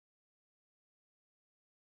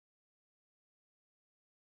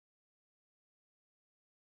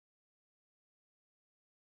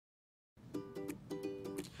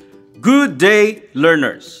Good day,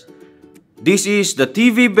 learners! This is the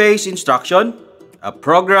TV-based instruction, a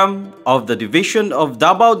program of the Division of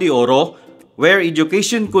Davao de Oro where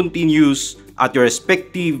education continues at your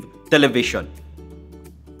respective television.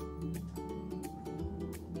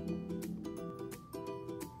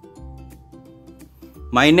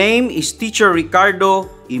 My name is Teacher Ricardo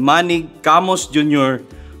Camus Jr.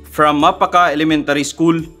 from Mapaca Elementary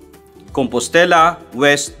School, Compostela,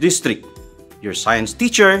 West District, your science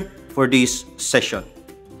teacher for this session.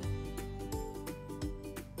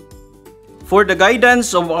 For the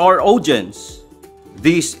guidance of our audience,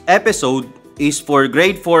 this episode is for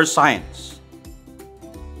Grade 4 Science.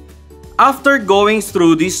 After going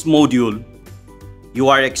through this module, you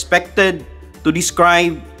are expected to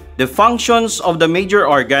describe the functions of the major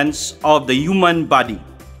organs of the human body.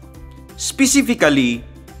 Specifically,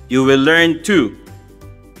 you will learn to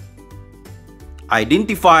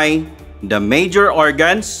identify the major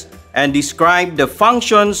organs and describe the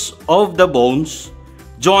functions of the bones,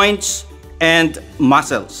 joints, and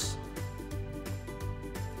muscles.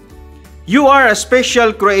 You are a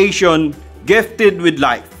special creation gifted with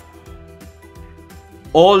life.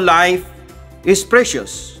 All life is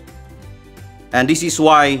precious, and this is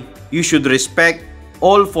why you should respect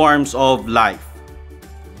all forms of life.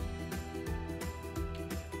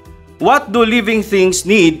 What do living things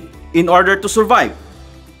need in order to survive?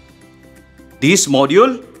 This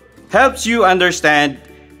module helps you understand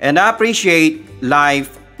and appreciate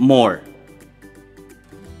life more.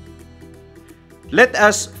 Let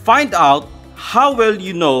us find out how well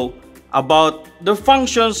you know about the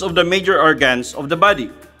functions of the major organs of the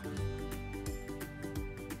body.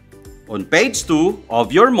 On page 2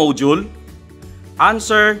 of your module,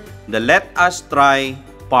 answer the "Let us try"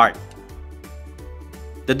 part.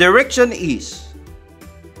 The direction is: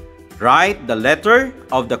 write the letter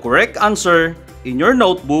of the correct answer in your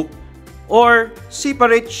notebook or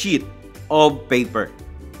separate sheet of paper.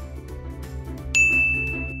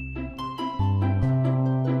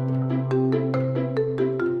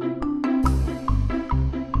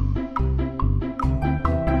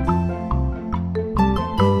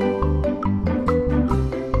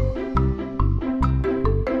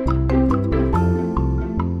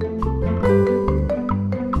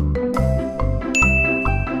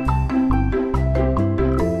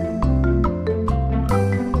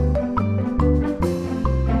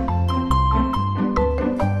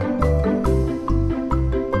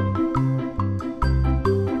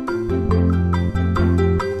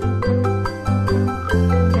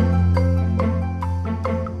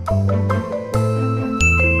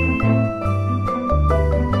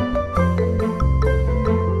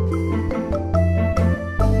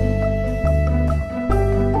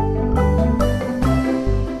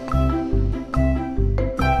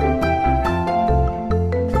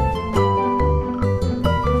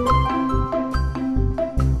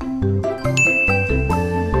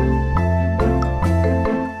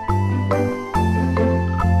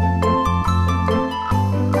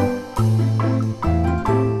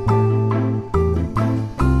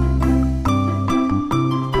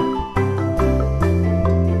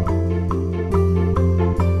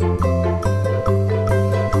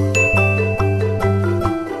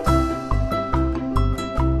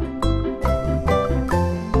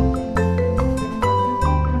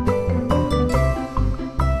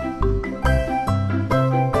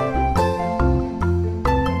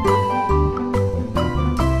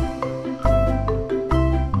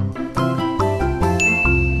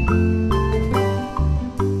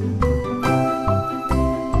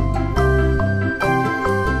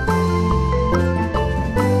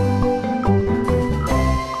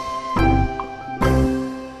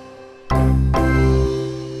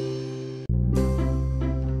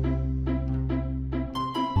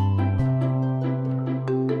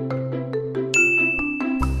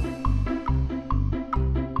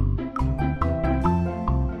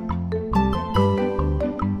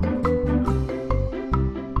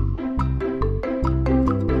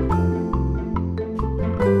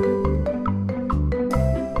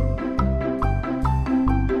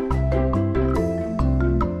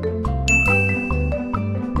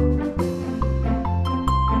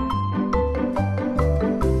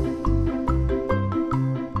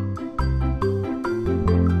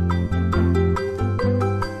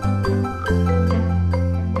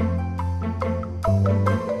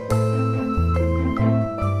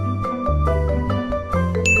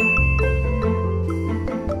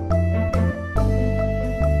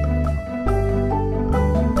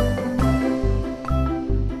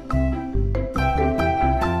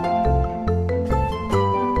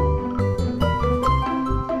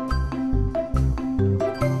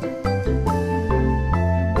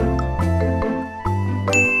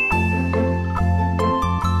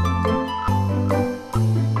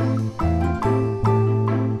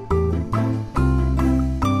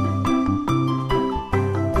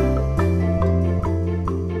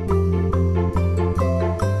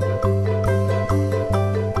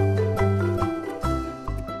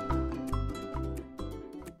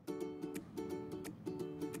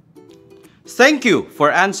 Thank you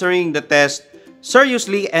for answering the test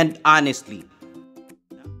seriously and honestly.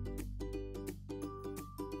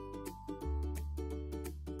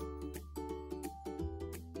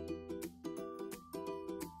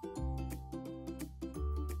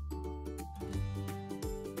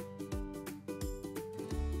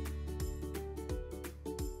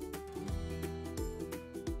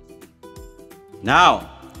 Now,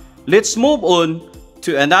 let's move on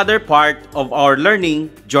to another part of our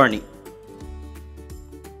learning journey.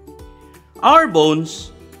 Our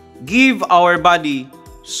bones give our body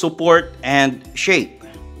support and shape.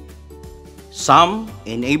 Some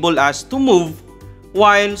enable us to move,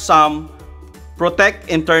 while some protect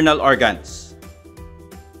internal organs.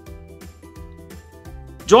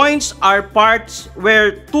 Joints are parts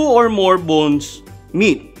where two or more bones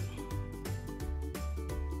meet.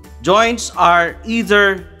 Joints are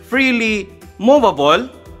either freely movable,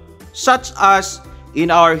 such as in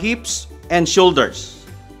our hips and shoulders,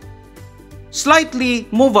 slightly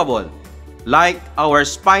movable, like our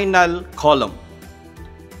spinal column,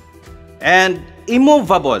 and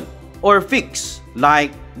immovable or fixed,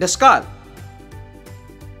 like the skull.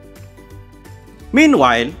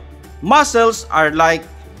 Meanwhile, muscles are like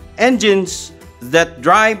engines that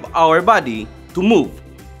drive our body to move.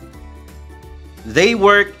 They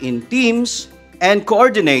work in teams and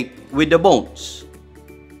coordinate with the bones.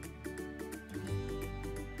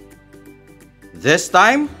 This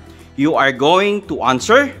time, you are going to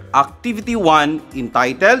answer Activity 1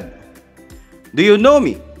 entitled, Do You Know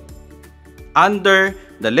Me? Under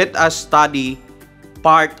the Let Us Study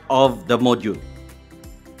part of the module.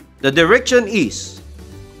 The direction is,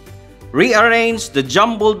 rearrange the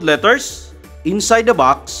jumbled letters inside the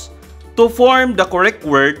box to form the correct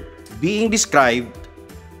word being described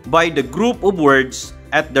by the group of words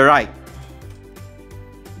at the right.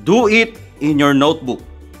 Do it in your notebook.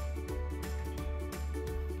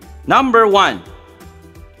 Number 1.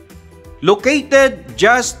 Located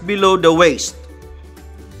just below the waist.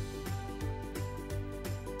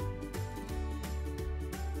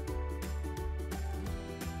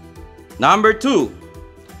 Number 2.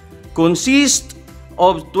 Consists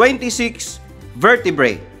of 26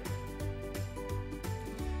 vertebrae.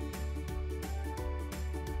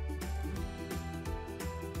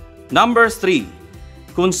 Number 3.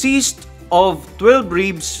 Consists of 12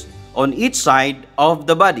 ribs on each side of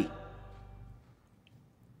the body.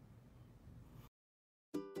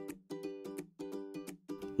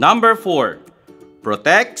 Number 4.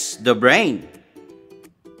 Protects the brain.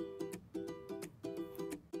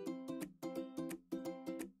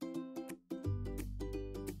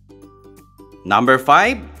 Number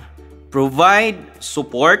 5. Provide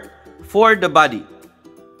support for the body.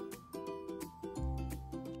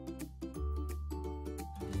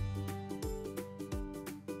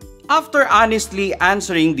 After honestly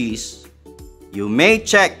answering these, you may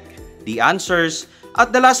check the answers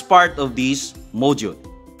at the last part of this module.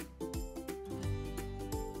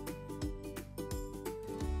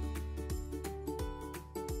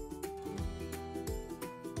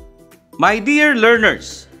 My dear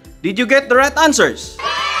learners, did you get the right answers?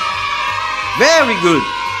 Very good!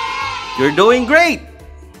 You're doing great!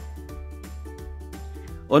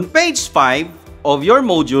 On page 5 of your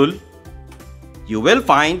module, you will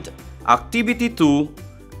find Activity 2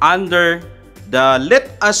 under the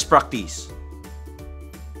Let Us Practice.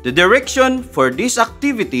 The direction for this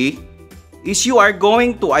activity is you are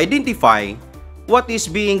going to identify what is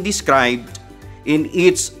being described in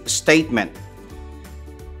each statement.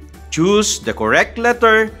 Choose the correct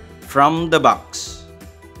letter from the box.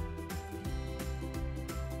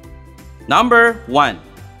 Number 1.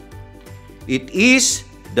 It is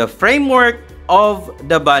the framework of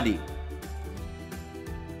the body.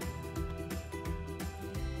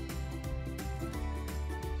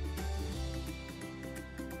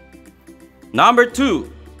 Number 2.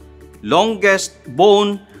 Longest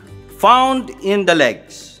bone found in the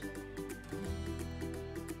legs.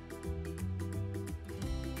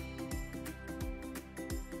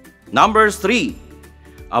 Number 3.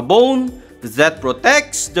 A bone that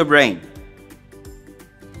protects the brain.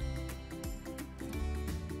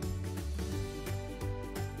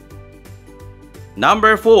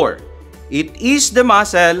 Number 4. It is the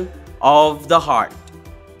muscle of the heart.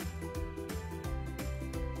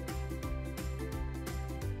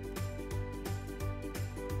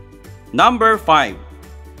 Number 5.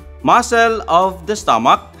 Muscle of the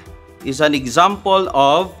stomach is an example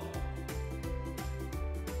of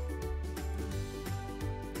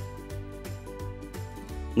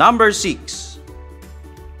Number 6.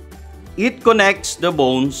 It connects the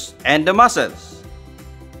bones and the muscles.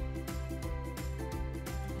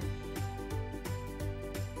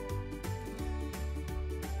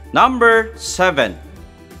 Number 7.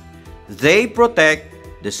 They protect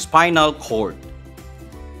the spinal cord.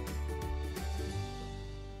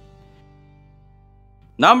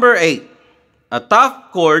 Number 8. A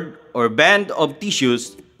tough cord or band of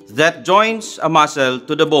tissues that joins a muscle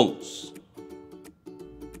to the bones.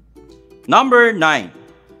 Number 9.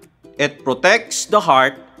 It protects the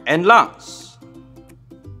heart and lungs.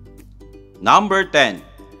 Number 10.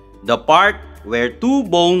 The part where two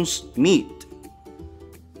bones meet.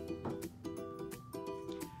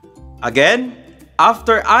 Again,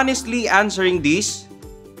 after honestly answering these,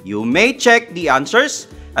 you may check the answers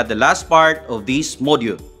at the last part of this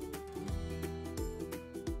module.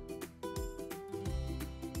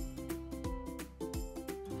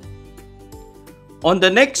 On the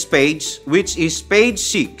next page, which is page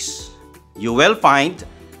 6, you will find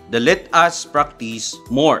the Let Us Practice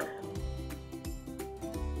More.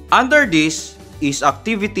 Under this is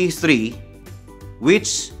activity 3,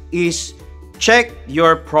 which is check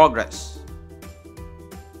your progress.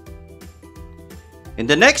 In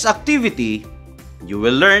the next activity, you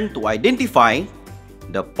will learn to identify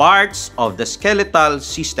the parts of the skeletal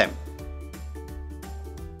system.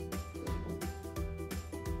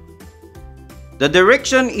 The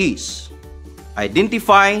direction is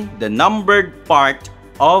identify the numbered part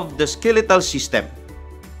of the skeletal system.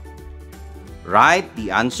 Write the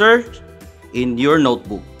answer in your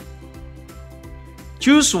notebook.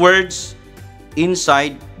 Choose words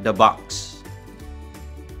inside the box.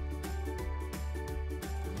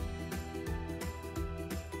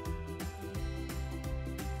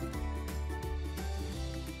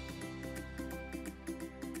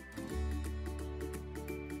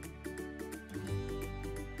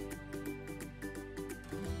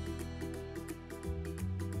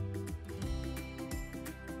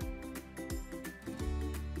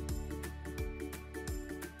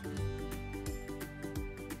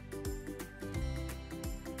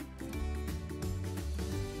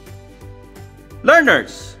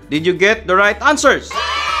 Learners, did you get the right answers?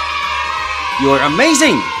 You're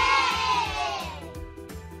amazing!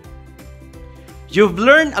 You've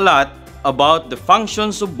learned a lot about the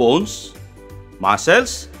functions of bones,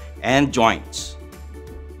 muscles, and joints.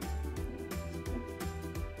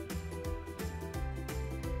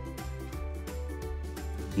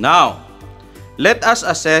 Now, let us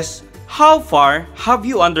assess how far have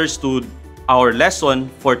you understood our lesson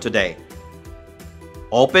for today.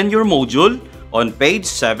 Open your module on page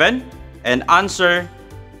 7 and answer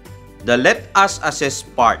the Let Us Assess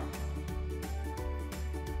part.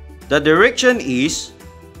 The direction is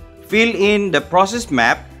fill in the process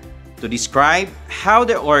map to describe how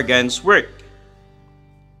the organs work.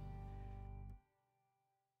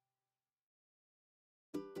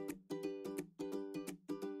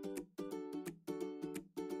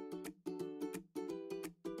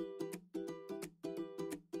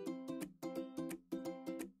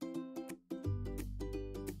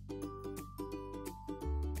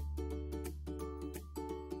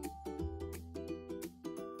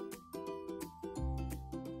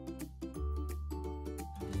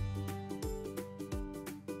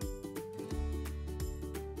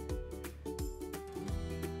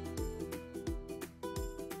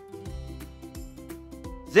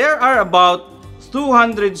 There are about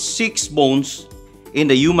 206 bones in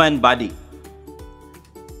the human body.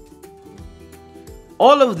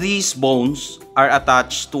 All of these bones are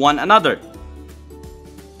attached to one another.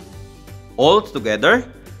 Altogether,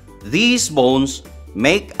 these bones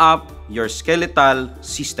make up your skeletal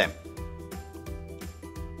system.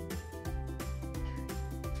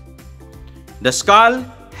 The skull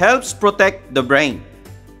helps protect the brain.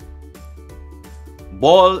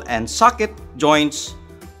 Ball and socket joints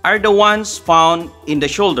are the ones found in the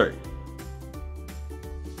shoulder.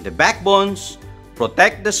 The backbones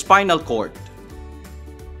protect the spinal cord.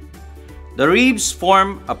 The ribs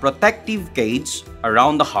form a protective cage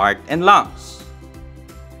around the heart and lungs.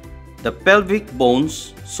 The pelvic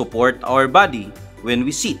bones support our body when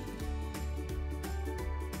we sit.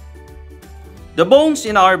 The bones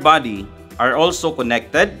in our body are also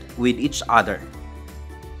connected with each other.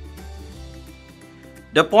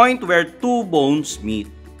 The point where two bones meet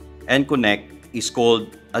and connect is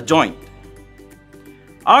called a joint.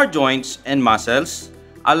 Our joints and muscles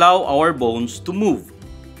allow our bones to move.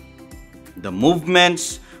 The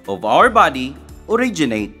movements of our body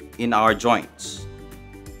originate in our joints.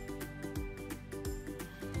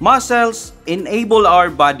 Muscles enable our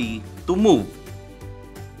body to move.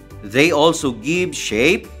 They also give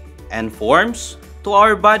shape and forms to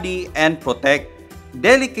our body and protect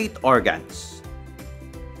delicate organs.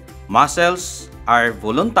 Muscles are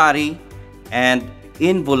voluntary and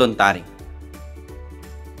involuntary.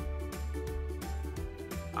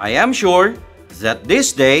 I am sure that this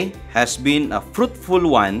day has been a fruitful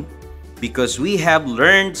one because we have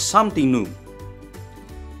learned something new.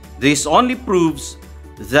 This only proves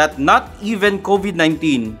that not even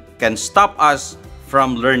COVID-19 can stop us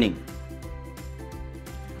from learning.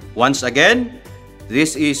 Once again,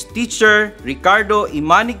 this is Teacher Ricardo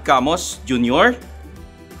Camus Jr.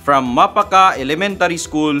 from Mapaca Elementary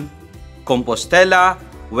School, Compostela,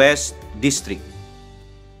 West District.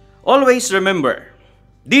 Always remember,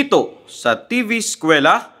 dito sa TV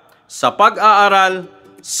Eskwela, sa pag-aaral,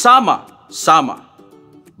 sama-sama.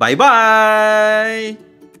 Bye-bye!